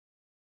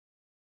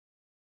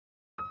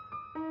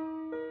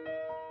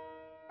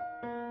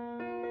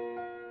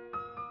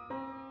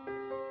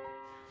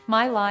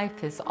My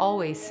life is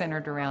always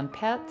centered around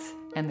pets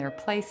and their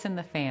place in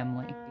the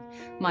family.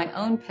 My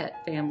own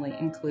pet family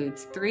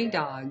includes 3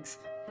 dogs,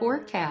 4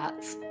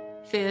 cats,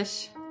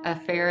 fish, a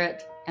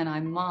ferret, and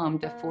I'm mom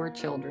to 4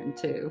 children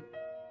too.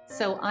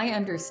 So I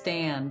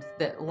understand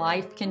that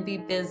life can be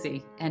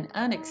busy and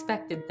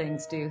unexpected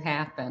things do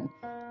happen.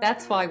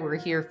 That's why we're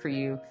here for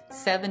you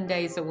 7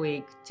 days a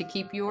week to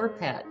keep your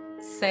pet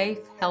safe,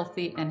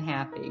 healthy, and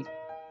happy.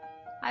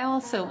 I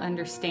also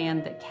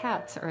understand that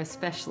cats are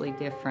especially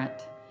different.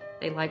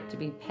 They like to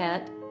be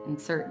pet in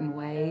certain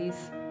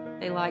ways.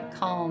 They like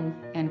calm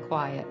and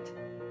quiet.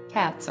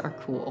 Cats are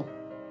cool.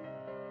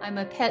 I'm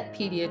a pet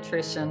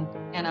pediatrician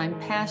and I'm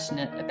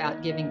passionate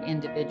about giving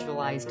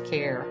individualized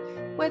care.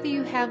 Whether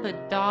you have a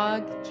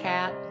dog,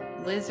 cat,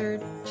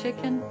 lizard,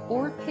 chicken,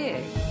 or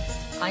pig,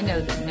 I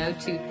know that no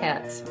 2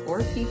 pets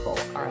or people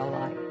are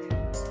alike.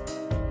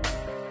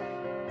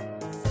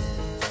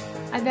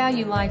 I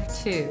value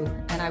life too,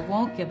 and I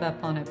won't give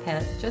up on a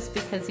pet just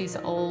because he's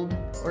old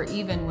or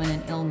even when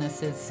an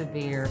illness is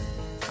severe.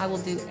 I will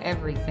do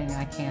everything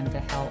I can to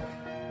help,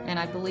 and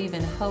I believe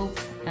in hope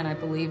and I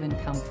believe in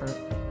comfort.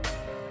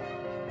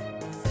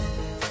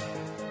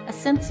 A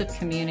sense of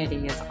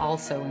community is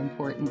also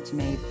important to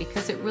me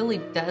because it really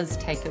does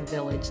take a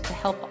village to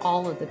help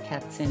all of the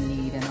pets in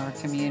need in our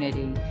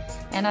community,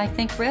 and I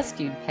think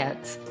rescued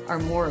pets are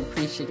more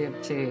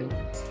appreciative too.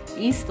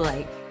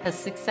 Eastlake has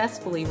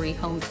successfully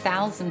rehomed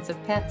thousands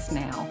of pets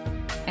now,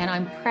 and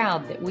I'm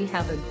proud that we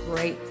have a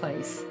great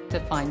place to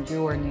find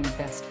your new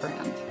best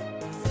friend.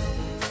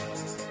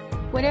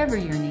 Whatever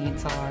your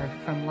needs are,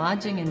 from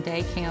lodging and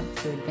day camp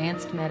to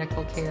advanced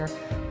medical care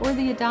or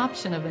the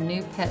adoption of a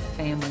new pet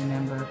family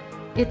member,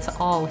 it's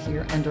all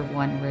here under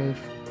one roof.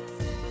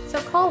 So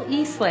call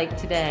Eastlake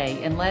today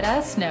and let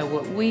us know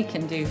what we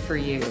can do for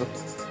you.